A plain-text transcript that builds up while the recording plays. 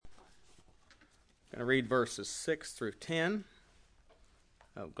I'm going to read verses 6 through 10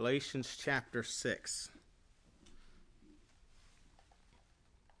 of Galatians chapter 6.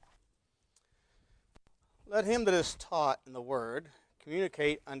 Let him that is taught in the word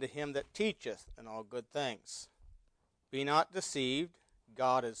communicate unto him that teacheth in all good things. Be not deceived,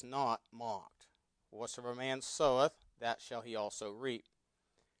 God is not mocked. For whatsoever a man soweth, that shall he also reap.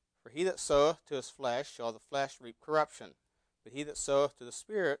 For he that soweth to his flesh shall of the flesh reap corruption, but he that soweth to the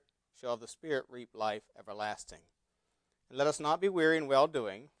Spirit shall of the Spirit reap life everlasting. And let us not be weary in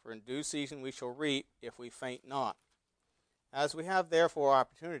well-doing, for in due season we shall reap if we faint not. As we have therefore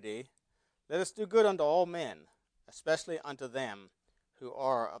opportunity, let us do good unto all men, especially unto them who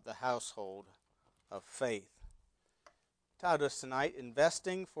are of the household of faith. Titled us tonight,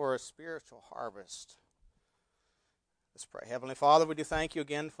 Investing for a Spiritual Harvest. Let's pray. Heavenly Father, we do thank you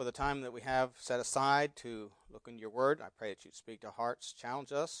again for the time that we have set aside to look into your word. I pray that you'd speak to our hearts,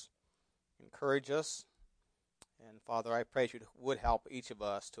 challenge us, encourage us. And Father, I pray that you would help each of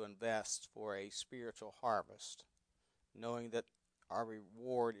us to invest for a spiritual harvest, knowing that our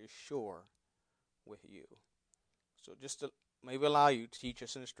reward is sure with you. So just to maybe allow you to teach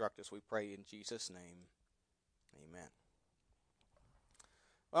us and instruct us, we pray in Jesus' name. Amen.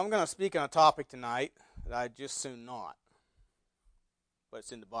 Well, I'm going to speak on a topic tonight that I'd just soon not, but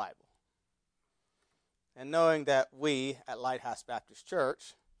it's in the Bible. And knowing that we at Lighthouse Baptist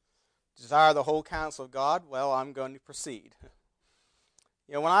Church desire the whole counsel of God, well, I'm going to proceed.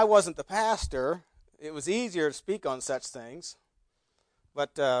 You know, when I wasn't the pastor, it was easier to speak on such things.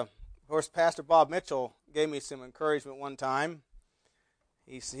 But, of course, Pastor Bob Mitchell gave me some encouragement one time.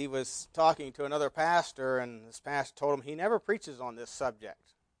 He was talking to another pastor, and this pastor told him he never preaches on this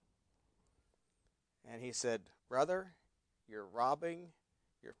subject. And he said, "Brother, you're robbing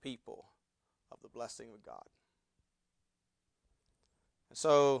your people of the blessing of God." And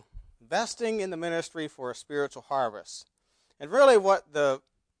so, investing in the ministry for a spiritual harvest. And really what the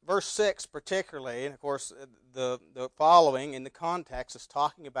verse 6 particularly, and of course the following in the context is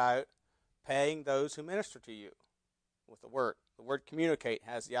talking about paying those who minister to you with the word. The word communicate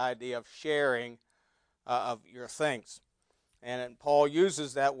has the idea of sharing of your things. And Paul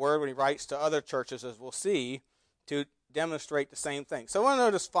uses that word when he writes to other churches, as we'll see, to demonstrate the same thing. So I want to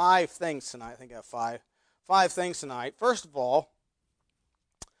notice 5 things tonight. I think I have five things tonight. First of all,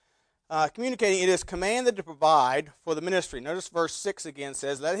 communicating, it is commanded to provide for the ministry. Notice verse 6 again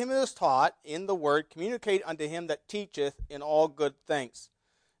says, "Let him that is taught in the word communicate unto him that teacheth in all good things."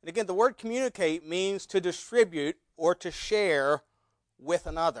 And again, the word communicate means to distribute or to share with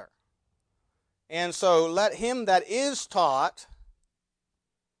another. And so let him that is taught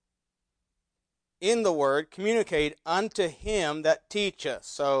in the word communicate unto him that teacheth.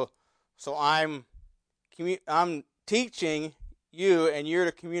 So I'm teaching you, and you're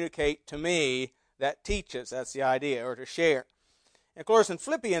to communicate to me that teaches. That's the idea, or to share. And of course, in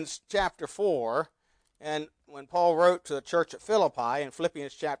Philippians chapter 4, and when Paul wrote to the church at Philippi in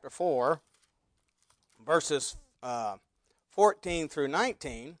Philippians chapter 4, verses 14 through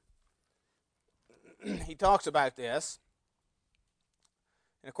 19, he talks about this.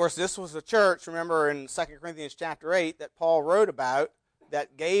 And of course, this was the church, remember in 2 Corinthians chapter 8, that Paul wrote about,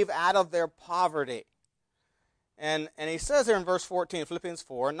 that gave out of their poverty. And he says there in verse 14 of Philippians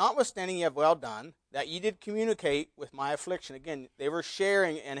 4, "Notwithstanding ye have well done, that ye did communicate with my affliction." Again, they were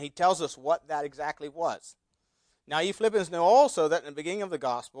sharing, and he tells us what that exactly was. "Now ye Philippians know also that in the beginning of the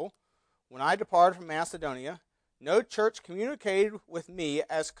gospel, when I departed from Macedonia, no church communicated with me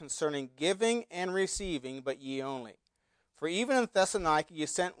as concerning giving and receiving, but ye only. For even in Thessalonica ye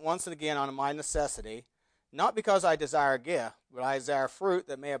sent once and again unto my necessity, not because I desire a gift, but I desire fruit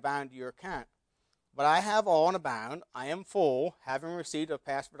that may abound to your account. But I have all and abound, I am full, having received of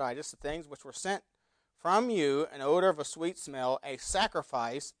Epaphroditus the things which were sent from you, an odor of a sweet smell, a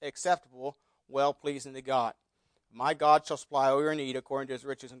sacrifice acceptable, well-pleasing to God. My God shall supply all your need according to his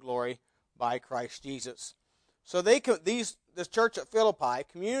riches and glory by Christ Jesus." So this church at Philippi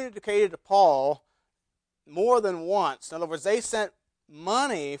communicated to Paul more than once. In other words, they sent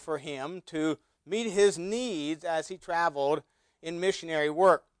money for him to meet his needs as he traveled in missionary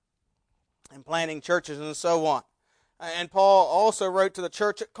work and planting churches and so on. And Paul also wrote to the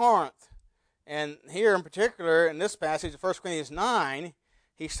church at Corinth. And here in particular, in this passage of 1 Corinthians 9,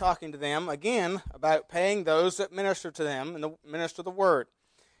 he's talking to them again about paying those that minister to them and minister the word.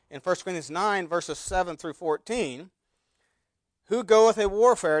 In 1 Corinthians 9, verses 7 through 14, "Who goeth a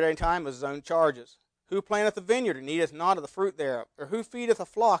warfare at any time with his own charges? Who planteth a vineyard and needeth not of the fruit thereof? Or who feedeth a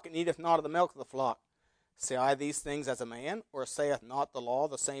flock and needeth not of the milk of the flock? Say I these things as a man, or saith not the law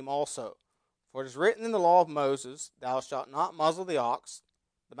the same also? For it is written in the law of Moses, Thou shalt not muzzle the ox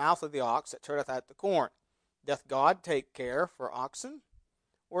the mouth of the ox that treadeth out the corn. Doth God take care for oxen?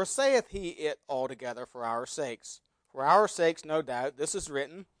 Or saith he it altogether for our sakes? For our sakes, no doubt, this is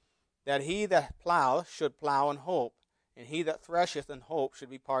written, that he that ploweth should plow in hope, and he that thresheth in hope should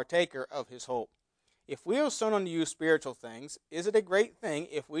be partaker of his hope. If we have sown unto you spiritual things, is it a great thing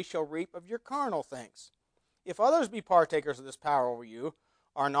if we shall reap of your carnal things? If others be partakers of this power over you,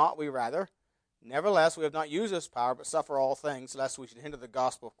 are not we rather? Nevertheless, we have not used this power, but suffer all things, lest we should hinder the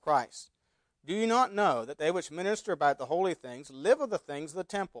gospel of Christ. Do you not know that they which minister about the holy things live of the things of the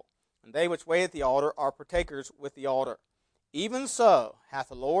temple, and they which wait at the altar are partakers with the altar? Even so hath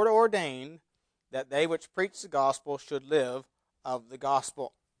the Lord ordained that they which preach the gospel should live of the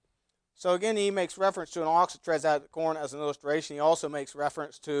gospel. So again, he makes reference to an ox that treads out the corn as an illustration. He also makes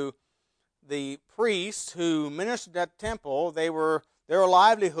reference to the priests who ministered at the temple. Their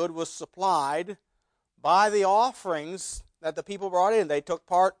livelihood was supplied by the offerings that the people brought in. They took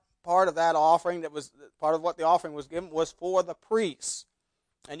part of that offering, that was part of what the offering was given, was for the priests.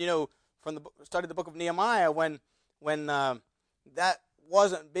 And from the study of the book of Nehemiah, when that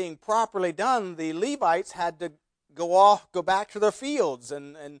wasn't being properly done, the Levites had to go back to their fields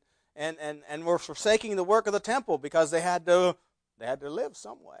and were forsaking the work of the temple because they had to live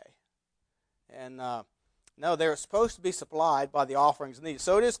some way. And no, they're supposed to be supplied by the offerings and these.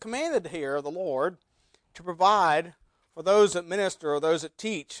 So it is commanded here of the Lord to provide for those that minister or those that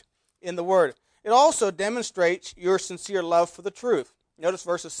teach in the Word. It also demonstrates your sincere love for the truth. Notice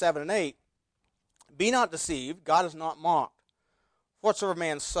verses 7 and 8. Be not deceived, God is not mocked. Whatsoever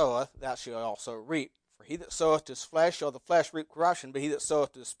man soweth, that shall also reap. For he that soweth to his flesh shall of the flesh reap corruption, but he that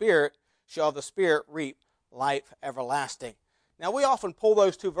soweth to the Spirit shall of the Spirit reap life everlasting. Now we often pull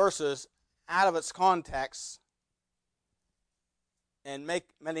those two verses out of its context and make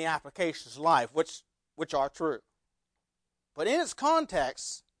many applications to life, which are true. But in its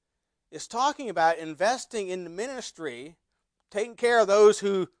context, it's talking about investing in the ministry, taking care of those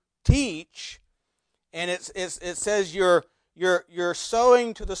who teach, and it says you're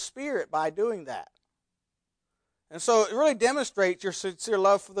sowing to the Spirit by doing that. And so it really demonstrates your sincere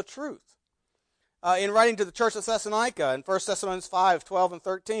love for the truth. In writing to the church of Thessalonica in 1 Thessalonians 5, 12 and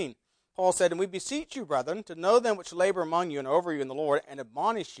 13, Paul said, And we beseech you, brethren, to know them which labor among you and over you in the Lord, and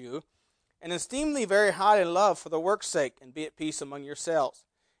admonish you, and esteem thee very highly in love for the work's sake, and be at peace among yourselves.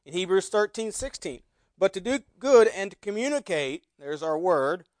 In Hebrews 13, 16, But to do good and to communicate, there's our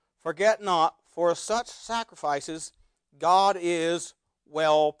word, forget not, for such sacrifices God is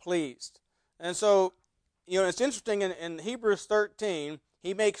well pleased. And so, it's interesting in Hebrews 13,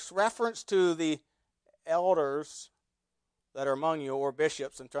 he makes reference to the elders that are among you, or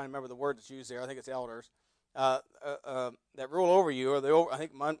bishops. I'm trying to remember the word that's used there. I think it's elders that rule over you, or I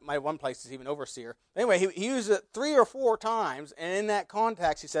think my one place is even overseer. Anyway, he uses it 3 or 4 times, and in that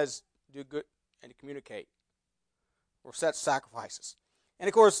context, he says, "Do good and communicate," or set sacrifices. And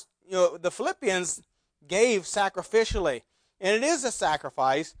of course, the Philippians gave sacrificially, and it is a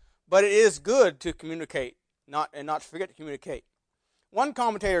sacrifice, but it is good to communicate, not to forget to communicate. One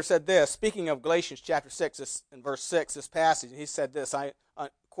commentator said this, speaking of Galatians chapter 6, in verse 6, this passage, he said this, I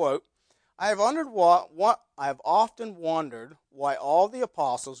quote, I have often wondered why all the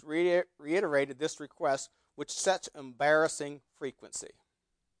apostles reiterated this request with such embarrassing frequency.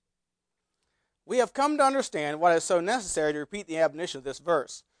 We have come to understand why it is so necessary to repeat the admonition of this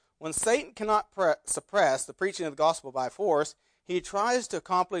verse. When Satan cannot suppress the preaching of the gospel by force, he tries to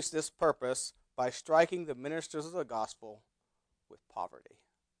accomplish this purpose by striking the ministers of the gospel with poverty,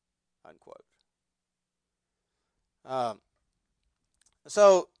 unquote.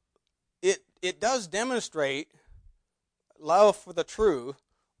 So it does demonstrate love for the truth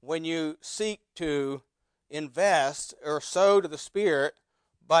when you seek to invest or sow to the Spirit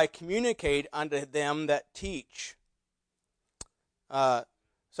by communicate unto them that teach. So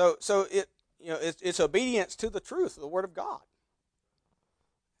it's obedience to the truth of the Word of God,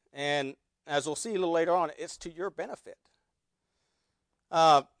 and as we'll see a little later on, it's to your benefit.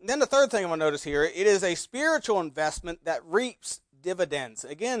 Then the third thing I want to notice here, it is a spiritual investment that reaps dividends.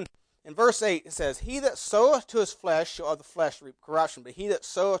 Again, in verse 8 it says, He that soweth to his flesh shall of the flesh reap corruption, but he that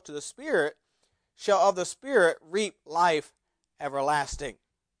soweth to the Spirit shall of the Spirit reap life everlasting.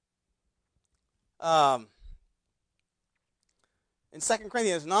 In 2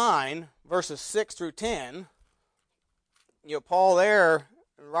 Corinthians 9, verses 6 through 10, Paul there,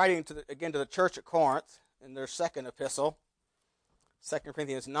 writing to the church at Corinth, in their second epistle, 2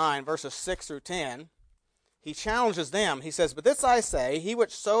 Corinthians 9, verses 6 through 10, he challenges them. He says, But this I say, he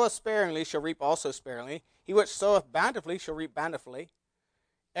which soweth sparingly shall reap also sparingly. He which soweth bountifully shall reap bountifully.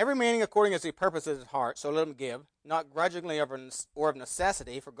 Every man according as he purposes his heart, so let him give, not grudgingly or of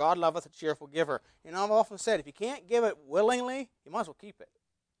necessity, for God loveth a cheerful giver. And I've often said, if you can't give it willingly, you might as well keep it.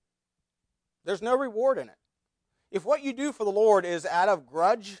 There's no reward in it. If what you do for the Lord is out of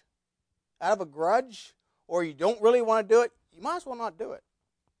a grudge, or you don't really want to do it, you might as well not do it.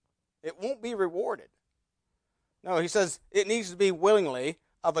 It won't be rewarded. No, he says it needs to be willingly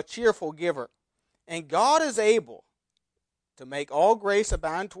of a cheerful giver. And God is able to make all grace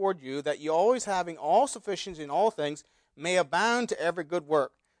abound toward you, that you always having all sufficiency in all things may abound to every good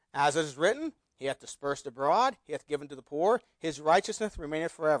work. As it is written, he hath dispersed abroad, he hath given to the poor, his righteousness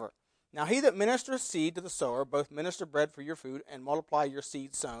remaineth forever. Now he that ministereth seed to the sower, both minister bread for your food, and multiply your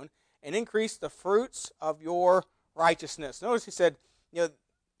seed sown, and increase the fruits of your righteousness. Notice he said,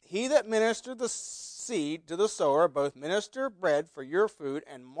 he that ministered the seed to the sower, both minister bread for your food,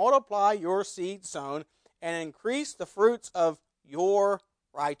 and multiply your seed sown, and increase the fruits of your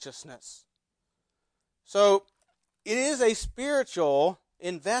righteousness. So it is a spiritual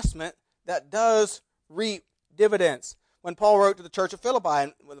investment that does reap dividends. When Paul wrote to the church of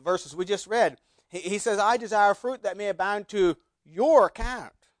Philippi, in the verses we just read, he says, I desire fruit that may abound to your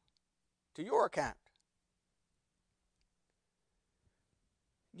account. To your account.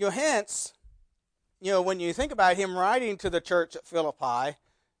 Hence, when you think about him writing to the church at Philippi,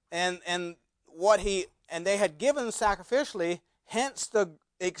 and they had given sacrificially, hence the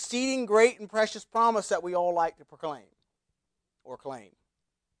exceeding great and precious promise that we all like to proclaim or claim.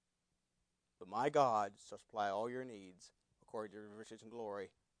 But my God shall supply all your needs according to his riches and glory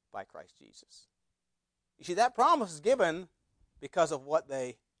by Christ Jesus. You see, that promise is given because of what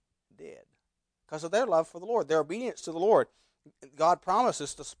they did, because of their love for the Lord, their obedience to the Lord. God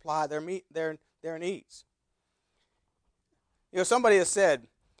promises to supply their needs. Somebody has said,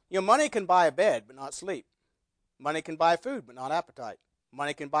 money can buy a bed, but not sleep. Money can buy food, but not appetite.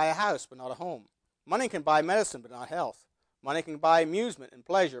 Money can buy a house, but not a home. Money can buy medicine, but not health. Money can buy amusement and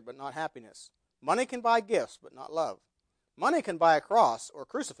pleasure, but not happiness. Money can buy gifts, but not love. Money can buy a cross or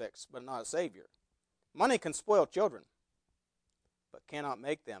crucifix, but not a Savior. Money can spoil children, but cannot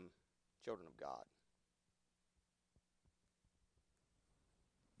make them children of God.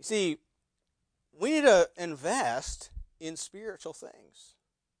 You see, we need to invest in spiritual things.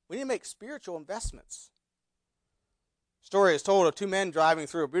 We need to make spiritual investments. A story is told of two men driving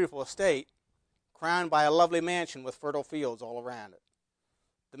through a beautiful estate, crowned by a lovely mansion with fertile fields all around it.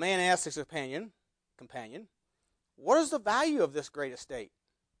 The man asked his companion, what is the value of this great estate?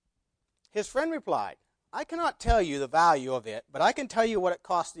 His friend replied, I cannot tell you the value of it, but I can tell you what it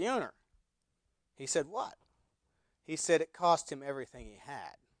cost the owner. He said, what? He said it cost him everything he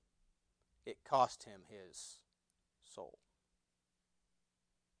had. It cost him his soul.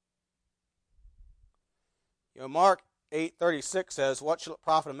 Mark 8:36 says, what shall it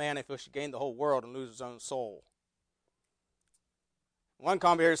profit a man if he should gain the whole world and lose his own soul? One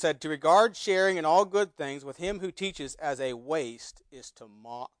commentator said, to regard sharing in all good things with him who teaches as a waste is to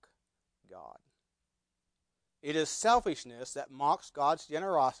mock God. It is selfishness that mocks God's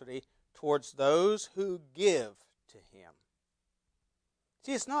generosity towards those who give to him.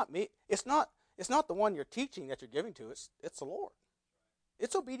 See, it's not me. It's not the one you're teaching that you're giving to. It's the Lord.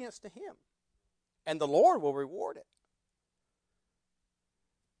 It's obedience to him. And the Lord will reward it.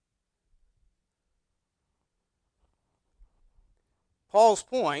 Paul's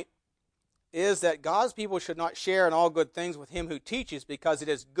point is that God's people should not share in all good things with him who teaches because it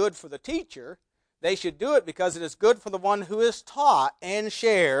is good for the teacher. They should do it because it is good for the one who is taught and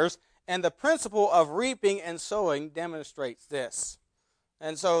shares, and the principle of reaping and sowing demonstrates this.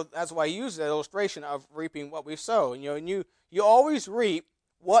 And so that's why I use that illustration of reaping what we sow. And you always reap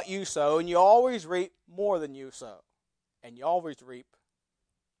what you sow, and you always reap more than you sow. And you always reap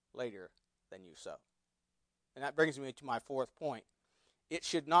later than you sow. And that brings me to my fourth point. It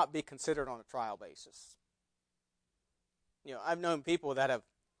should not be considered on a trial basis. I've known people that have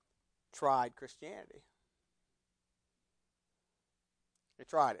tried Christianity. They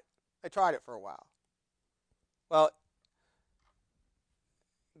tried it. They tried it for a while. Well,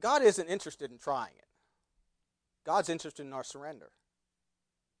 God isn't interested in trying it. God's interested in our surrender.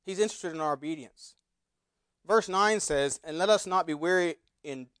 He's interested in our obedience. Verse 9 says, and let us not be weary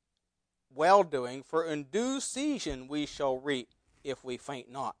in well-doing, for in due season we shall reap if we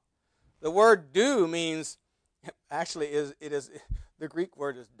faint not. The word due means, actually the Greek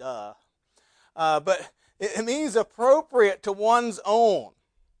word is duh. But it means appropriate to one's own.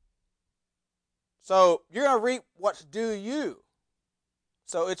 So you're going to reap what's due you.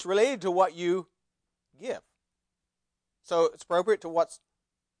 So it's related to what you give. So it's appropriate to what's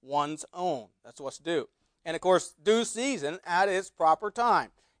one's own. That's what's due. And, of course, due season at its proper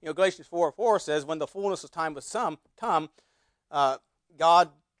time. Galatians 4:4 says, when the fullness of time was come, God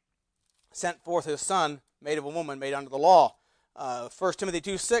sent forth his Son, made of a woman, made under the law. 1 Timothy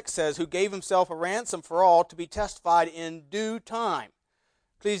 2:6 says, who gave himself a ransom for all to be testified in due time.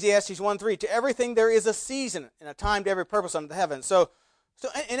 Ecclesiastes 1:3, to everything there is a season and a time to every purpose under the heaven.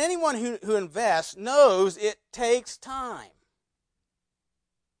 And anyone who invests knows it takes time.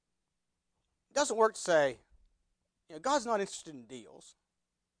 It doesn't work to say, God's not interested in deals.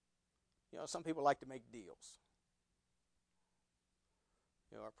 Some people like to make deals.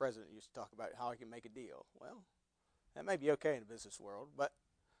 Our president used to talk about how he can make a deal. Well, that may be okay in the business world, but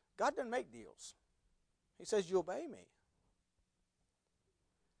God doesn't make deals. He says, you obey me.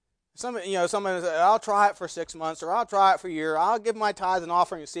 Someone says, I'll try it for 6 months, or I'll try it for a year. I'll give my tithe and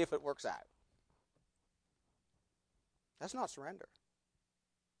offering and see if it works out. That's not surrender.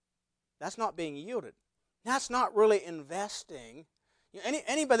 That's not being yielded. That's not really investing.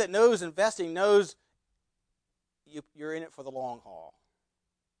 Anybody that knows investing knows you're in it for the long haul.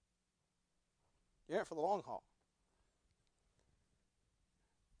 You're in it for the long haul.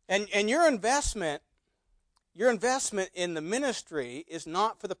 And your investment in the ministry is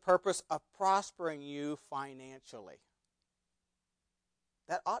not for the purpose of prospering you financially.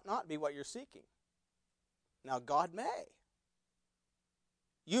 That ought not be what you're seeking. Now, God may.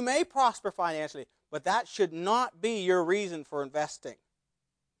 You may prosper financially, but that should not be your reason for investing.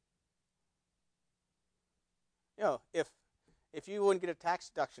 If you wouldn't get a tax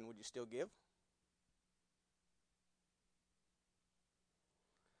deduction, would you still give?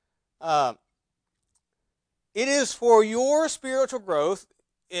 It is for your spiritual growth,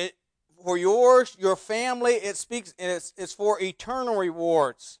 for your family. It speaks, and it's for eternal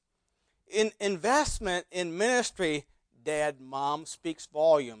rewards. In investment in ministry, Dad, Mom, speaks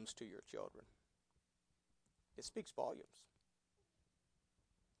volumes to your children. It speaks volumes.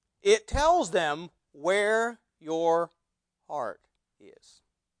 It tells them where your heart is.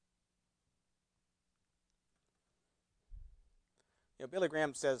 Billy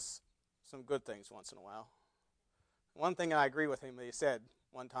Graham says some good things once in a while. One thing I agree with him that he said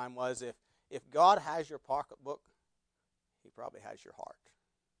one time was, if God has your pocketbook, he probably has your heart.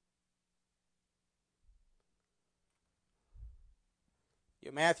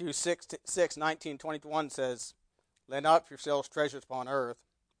 Matthew 6:19-21 says, lay not up yourselves treasures upon earth,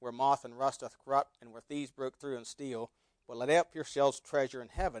 where moth and rust doth corrupt, and where thieves break through and steal. But lay up yourselves treasure in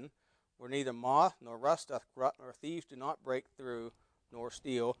heaven, where neither moth nor rust doth corrupt, nor thieves do not break through nor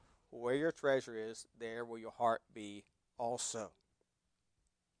steal. Where your treasure is, there will your heart be also.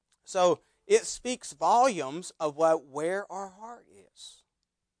 So it speaks volumes of where our heart is.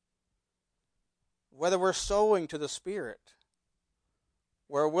 Whether we're sowing to the Spirit,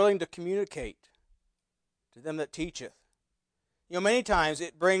 we're willing to communicate to them that teacheth. Many times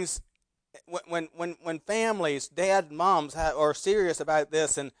it brings, when families, dad and moms are serious about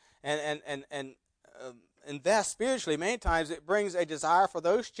this and invest spiritually, many times it brings a desire for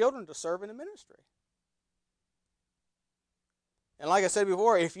those children to serve in the ministry. And like I said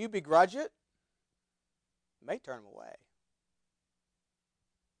before, if you begrudge it, you may turn them away.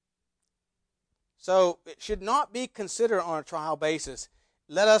 So it should not be considered on a trial basis.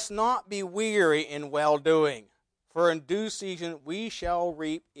 Let us not be weary in well-doing, for in due season we shall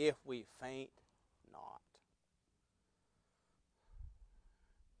reap if we faint not.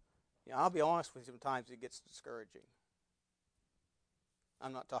 I'll be honest with you, sometimes it gets discouraging.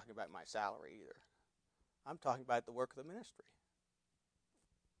 I'm not talking about my salary either. I'm talking about the work of the ministry.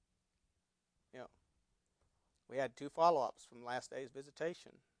 We had 2 follow-ups from last day's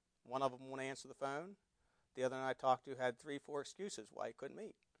visitation. One of them wouldn't answer the phone. The other one I talked to had 3-4 excuses why he couldn't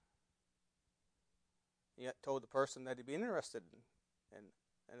meet. Yet told the person that he'd be interested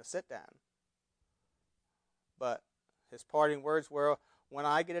in a sit-down. But his parting words were, when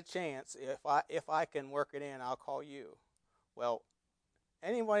I get a chance, if I can work it in, I'll call you. Well,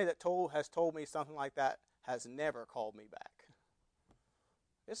 anybody that has told me something like that has never called me back.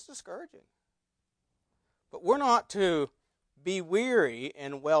 It's discouraging. But we're not to be weary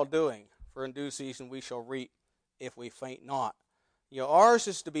in well-doing, for in due season we shall reap if we faint not. Ours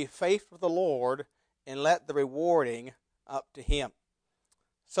is to be faithful to the Lord and let the rewarding up to Him.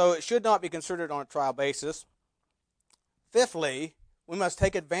 So it should not be considered on a trial basis. Fifthly, we must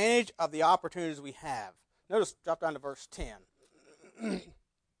take advantage of the opportunities we have. Notice, drop down to verse 10.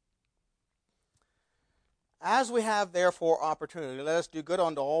 As we have therefore opportunity, let us do good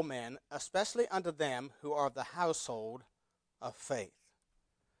unto all men, especially unto them who are of the household of faith.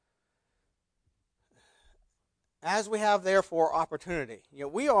 As we have therefore opportunity.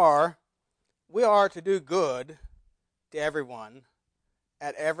 We are we are to do good to everyone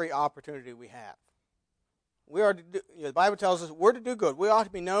at every opportunity we have. We are to do, the Bible tells us we're to do good. We ought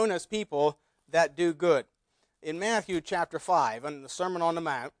to be known as people that do good. In Matthew chapter 5, in the Sermon on the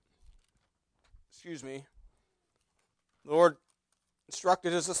Mount, the Lord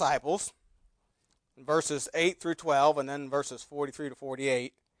instructed his disciples in verses 8 through 12 and then verses 43 to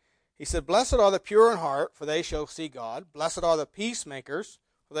 48. He said, "Blessed are the pure in heart, for they shall see God. Blessed are the peacemakers,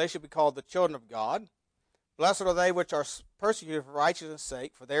 for they shall be called the children of God. Blessed are they which are persecuted for righteousness'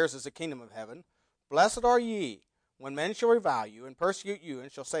 sake, for theirs is the kingdom of heaven. Blessed are ye, when men shall revile you, and persecute you,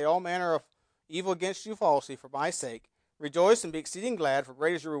 and shall say all manner of evil against you falsely for my sake. Rejoice and be exceeding glad, for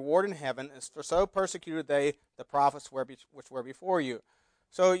great is your reward in heaven, and for so persecuted they the prophets which were before you."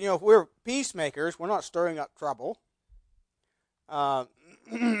 So, if we're peacemakers, we're not stirring up trouble.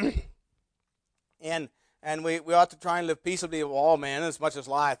 And we ought to try and live peaceably with all men as much as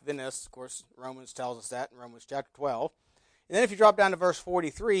lieth in us. Of course, Romans tells us that in Romans chapter 12. And then if you drop down to verse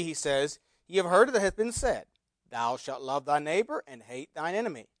 43, he says, "Ye have heard that it hath been said, Thou shalt love thy neighbor and hate thine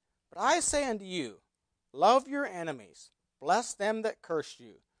enemy. But I say unto you, love your enemies, bless them that curse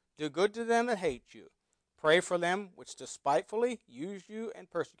you, do good to them that hate you, pray for them which despitefully use you and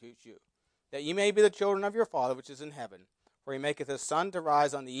persecute you, that ye may be the children of your Father which is in heaven. For he maketh his sun to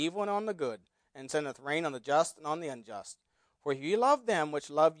rise on the evil and on the good, and sendeth rain on the just and on the unjust. For if ye love them which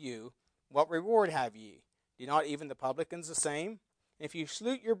love you, what reward have ye? Do not even the publicans the same? And if ye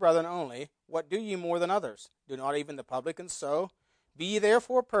salute your brethren only, what do ye more than others? Do not even the publicans so? Be ye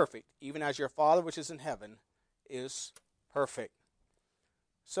therefore perfect, even as your Father which is in heaven is perfect."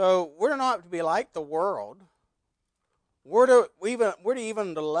 So we're not to be like the world. We're to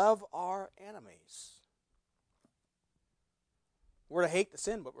even to love our enemies. We're to hate the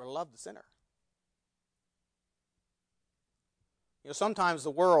sin, but we're to love the sinner. Sometimes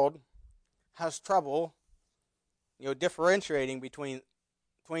the world has trouble, differentiating between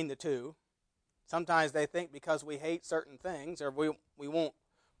the two. Sometimes they think because we hate certain things, or we won't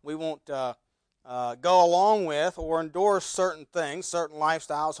go along with or endorse certain things, certain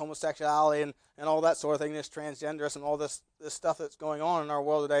lifestyles, homosexuality, and all that sort of thing, this transgenderism and all this stuff that's going on in our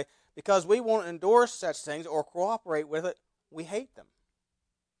world today, because we won't endorse such things or cooperate with it, we hate them.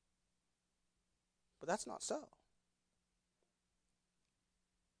 But that's not so.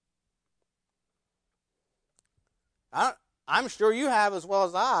 I'm sure you have as well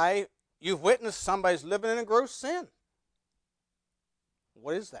as I. You've witnessed somebody's living in a gross sin.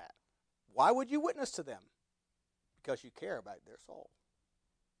 What is that? Why would you witness to them? Because you care about their soul.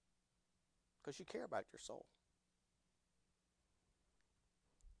 Because you care about your soul.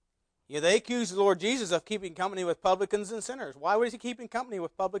 They accuse the Lord Jesus of keeping company with publicans and sinners. Why was he keeping company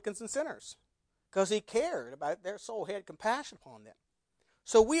with publicans and sinners? Because he cared about their soul. He had compassion upon them.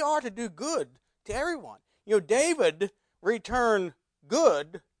 So we are to do good to everyone. David returned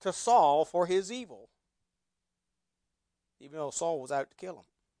good to Saul for his evil, even though Saul was out to kill him.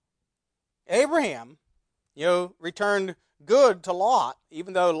 Abraham, returned good to Lot,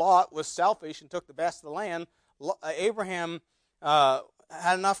 even though Lot was selfish and took the best of the land. Abraham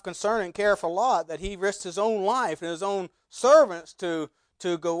had enough concern and care for Lot that he risked his own life and his own servants to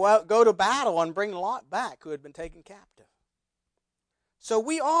go to battle and bring Lot back, who had been taken captive. So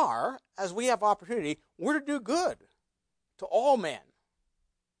we are, as we have opportunity, we're to do good to all men,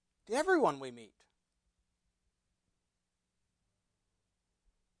 to everyone we meet.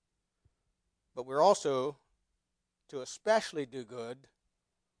 But we're also to especially do good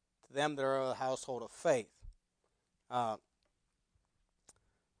to them that are of the household of faith. The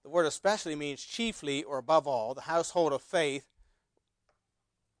word especially means chiefly or above all. The household of faith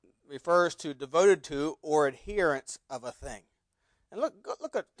refers to devoted to or adherents of a thing. And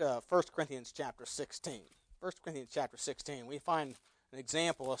look at 1 Corinthians chapter 16. 1 Corinthians chapter 16, we find an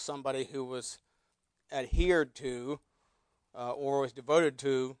example of somebody who was adhered to or was devoted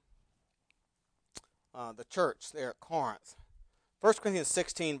to the church there at Corinth. 1 Corinthians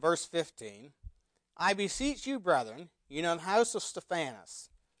 16, verse 15, "I beseech you, brethren, you know the house of Stephanas,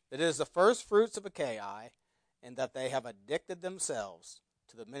 that it is the first fruits of Achaia, and that they have addicted themselves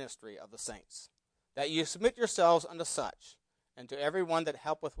to the ministry of the saints, that you submit yourselves unto such, and to every one that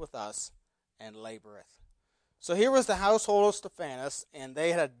helpeth with us and laboreth." So here was the household of Stephanas, and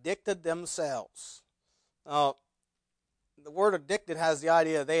they had addicted themselves. The word addicted has the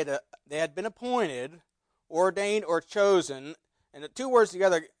idea they had been appointed, ordained, or chosen, and the two words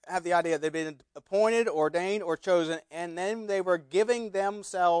together have the idea they've been appointed, ordained, or chosen, and then they were giving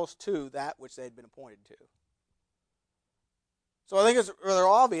themselves to that which they had been appointed to. So I think it's rather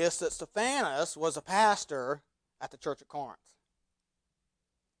obvious that Stephanas was a pastor at the church at Corinth.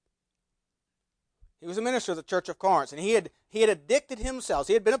 He was a minister of the church of Corinth, and he had addicted himself.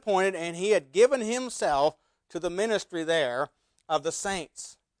 He had been appointed, and he had given himself to the ministry there of the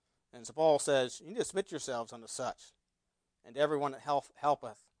saints. And so Paul says, you need to submit yourselves unto such, and to everyone that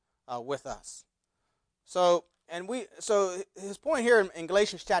helpeth with us. So his point here in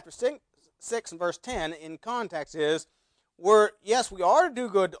Galatians chapter 6 and verse 10 in context is, we are to do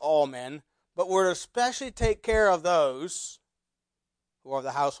good to all men, but we're to especially take care of those who are of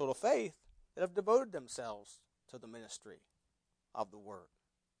the household of faith, that have devoted themselves to the ministry of the word.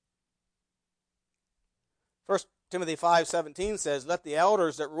 1 Timothy 5:17 says, let the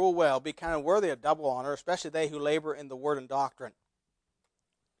elders that rule well be counted worthy of double honor, especially they who labor in the word and doctrine.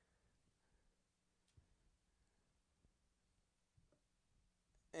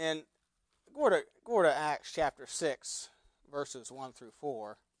 And go to Acts chapter 6, verses 1 through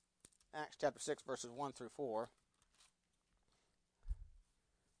 4. Acts chapter 6, verses 1 through 4.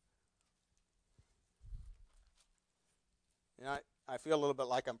 And I feel a little bit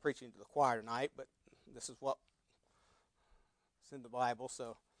like I'm preaching to the choir tonight, but this is what's in the Bible.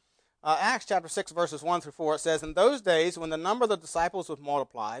 So, Acts chapter 6, verses 1 through 4, it says, in those days, when the number of the disciples was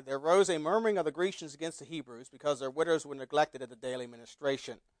multiplied, there arose a murmuring of the Grecians against the Hebrews, because their widows were neglected at the daily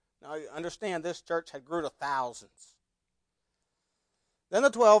ministration. Now, you understand, this church had grew to thousands. Then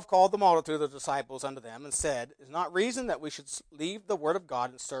the 12 called the multitude of the disciples unto them, and said, is not reason that we should leave the word of God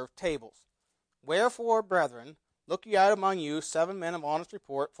and serve tables? Wherefore, brethren, look ye out among you 7 men of honest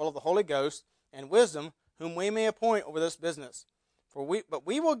report, full of the Holy Ghost and wisdom, whom we may appoint over this business. But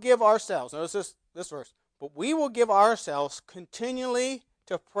we will give ourselves, notice this verse, but we will give ourselves continually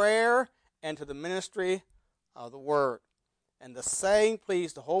to prayer and to the ministry of the word. And the saying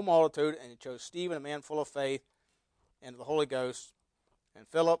pleased the whole multitude, and he chose Stephen, a man full of faith, and of the Holy Ghost, and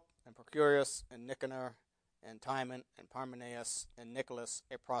Philip, and Procurus, and Nicanor, and Timon, and Parmenas, and Nicholas,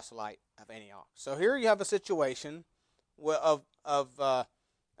 a proselyte of Antioch. So here you have a situation of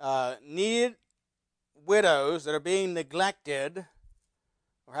needed widows that are being neglected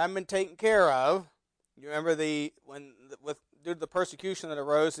or haven't been taken care of. You remember due to the persecution that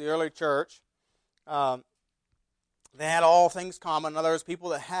arose in the early church, they had all things common. In other words, people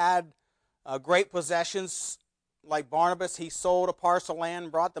that had great possessions, like Barnabas, he sold a parcel of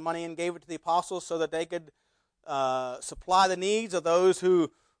land, brought the money and gave it to the apostles so that they could supply the needs of those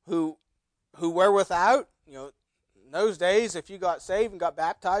who were without. You know, in those days, if you got saved and got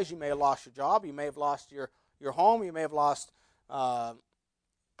baptized, you may have lost your job, you may have lost your home, you may have lost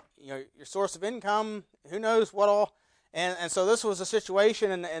your source of income. Who knows what all? And so this was a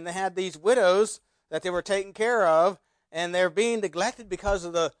situation, and they had these widows that they were taking care of, and they're being neglected because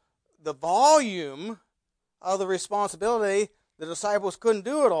of the volume of the responsibility. The disciples couldn't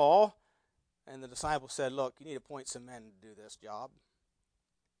do it all. And the disciples said, look, you need to appoint some men to do this job,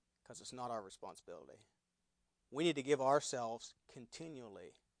 because it's not our responsibility. We need to give ourselves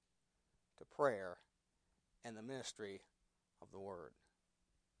continually to prayer and the ministry of the word.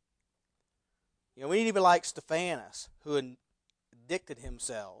 You know, we need to be like Stephanus, who addicted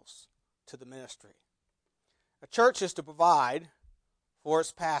himself to the ministry. A church is to provide for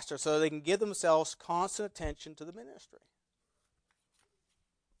its pastor so they can give themselves constant attention to the ministry.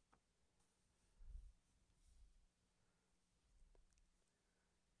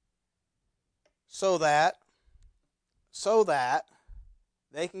 So that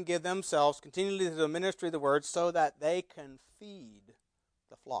they can give themselves continually to the ministry of the word, so that they can feed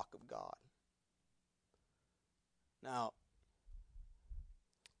the flock of God. Now,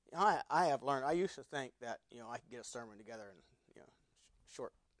 I have learned. I used to think that I could get a sermon together in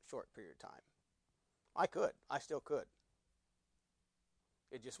short period of time. I could. I still could.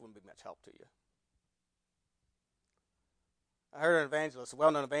 It just wouldn't be much help to you. I heard an evangelist, a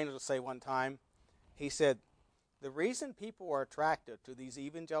well-known evangelist, say one time. He said, the reason people are attracted to these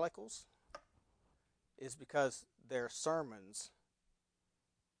evangelicals is because their sermons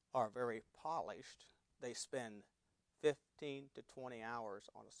are very polished. They spend 15 to 20 hours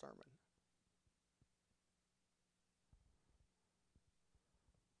on a sermon.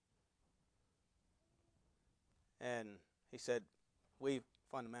 And he said, we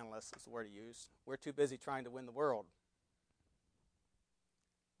fundamentalists, is the word he used, we're too busy trying to win the world.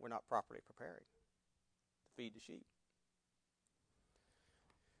 We're not properly preparing to feed the sheep.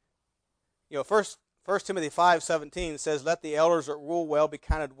 First Timothy 5:17 says, let the elders that rule well be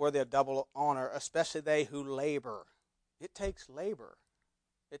counted worthy of double honor, especially they who labor. It takes labor.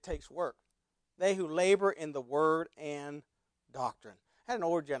 It takes work. They who labor in the word and doctrine. I had an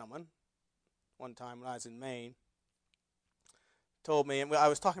older gentleman one time when I was in Maine, told me, and I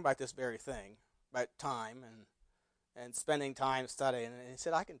was talking about this very thing, about time and spending time studying, and he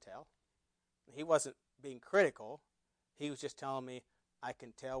said, I can tell. He wasn't being critical. He was just telling me, I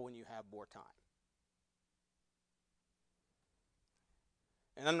can tell when you have more time.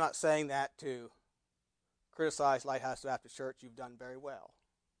 And I'm not saying that to criticize Lighthouse Baptist Church. You've done very well.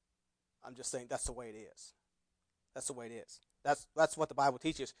 I'm just saying that's the way it is. That's the way it is. That's what the Bible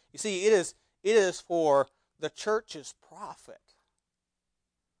teaches. You see, it is for the church's profit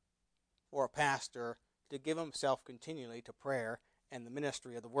for a pastor to give himself continually to prayer and the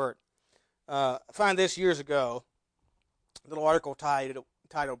ministry of the Word. I found this years ago, a little article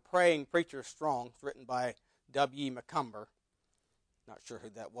titled Praying Preachers Strong, written by W. McCumber. Not sure who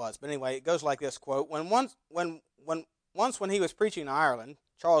that was, but anyway, it goes like this, quote, Once when he was preaching in Ireland,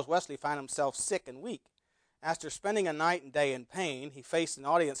 Charles Wesley found himself sick and weak. After spending a night and day in pain, he faced an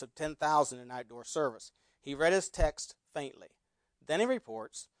audience of 10,000 in outdoor service. He read his text faintly. Then he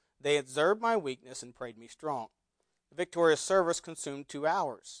reports, they observed my weakness and prayed me strong. The victorious service consumed 2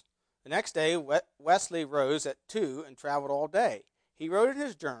 hours. The next day, Wesley rose at 2 and traveled all day. He wrote in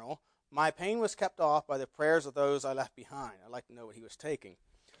his journal, my pain was kept off by the prayers of those I left behind. I'd like to know what he was taking.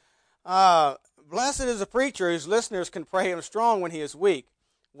 Blessed is a preacher whose listeners can pray him strong when he is weak,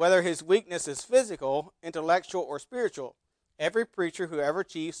 whether his weakness is physical, intellectual, or spiritual. Every preacher who ever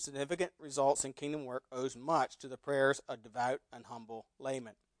achieves significant results in kingdom work owes much to the prayers of devout and humble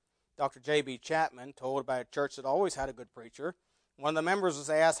laymen. Dr. J.B. Chapman told about a church that always had a good preacher. One of the members was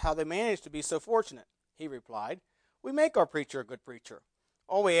asked how they managed to be so fortunate. He replied, we make our preacher a good preacher.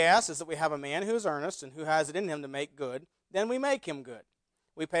 All we ask is that we have a man who is earnest and who has it in him to make good. Then we make him good.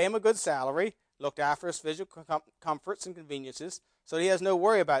 We pay him a good salary, looked after his physical comforts and conveniences, so he has no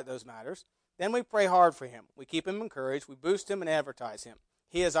worry about those matters. Then we pray hard for him. We keep him encouraged. We boost him and advertise him.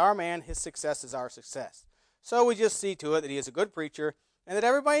 He is our man. His success is our success. So we just see to it that he is a good preacher and that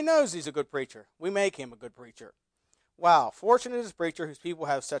everybody knows he's a good preacher. We make him a good preacher. Wow, fortunate is a preacher whose people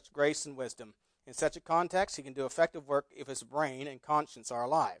have such grace and wisdom. In such a context, he can do effective work if his brain and conscience are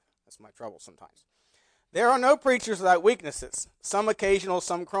alive. That's my trouble sometimes. There are no preachers without weaknesses, some occasional,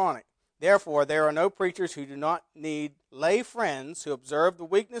 some chronic. Therefore, there are no preachers who do not need lay friends who observe the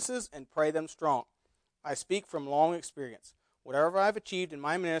weaknesses and pray them strong. I speak from long experience. Whatever I have achieved in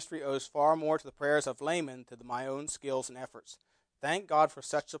my ministry owes far more to the prayers of laymen than to my own skills and efforts. Thank God for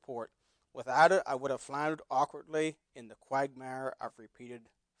such support. Without it, I would have floundered awkwardly in the quagmire of repeated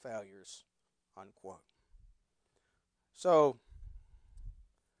failures. Unquote. So,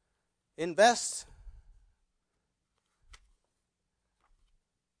 invest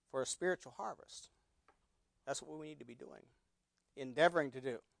for a spiritual harvest. That's what we need to be doing, endeavoring to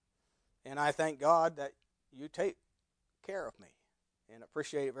do. And I thank God that you take care of me and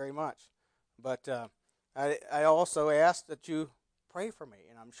appreciate it very much. But I also ask that you pray for me,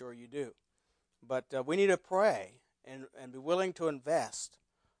 and I'm sure you do. But we need to pray and be willing to invest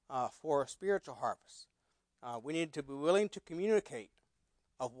for a spiritual harvest. We need to be willing to communicate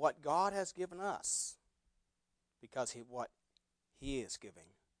of what God has given us, because what He is giving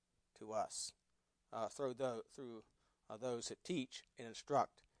to us through those that teach and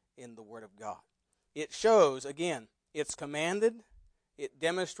instruct in the Word of God. It shows, again, it's commanded. It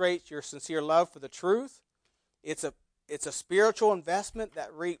demonstrates your sincere love for the truth. It's a spiritual investment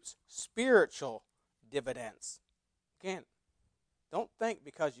that reaps spiritual dividends. Again, don't think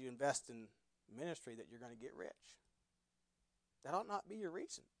because you invest in ministry that you're going to get rich. That ought not be your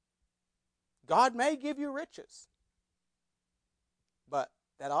reason. God may give you riches, but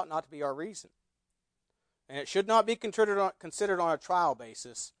that ought not to be our reason. And it should not be considered on a trial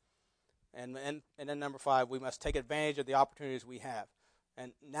basis. And then number 5, we must take advantage of the opportunities we have.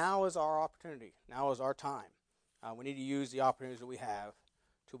 And now is our opportunity. Now is our time. We need to use the opportunities that we have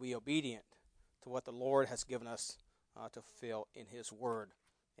to be obedient to what the Lord has given us to fulfill in His Word,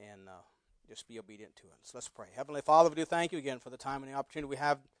 and just be obedient to it. So let's pray. Heavenly Father, we do thank you again for the time and the opportunity we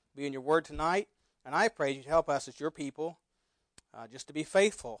have to be in your Word tonight. And I pray you to help us as your people just to be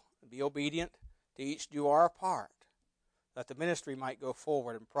faithful and be obedient, to each do our part, that the ministry might go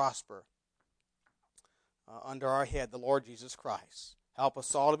forward and prosper under our head, the Lord Jesus Christ. Help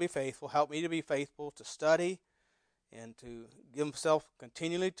us all to be faithful. Help me to be faithful, to study and to give himself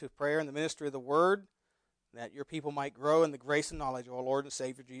continually to prayer and the ministry of the Word, that your people might grow in the grace and knowledge of our Lord and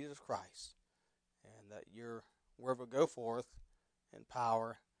Savior Jesus Christ, and that your Word will go forth in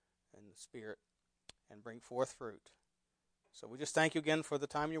power and Spirit and bring forth fruit. So we just thank you again for the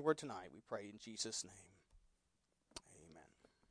time of your Word tonight. We pray in Jesus' name.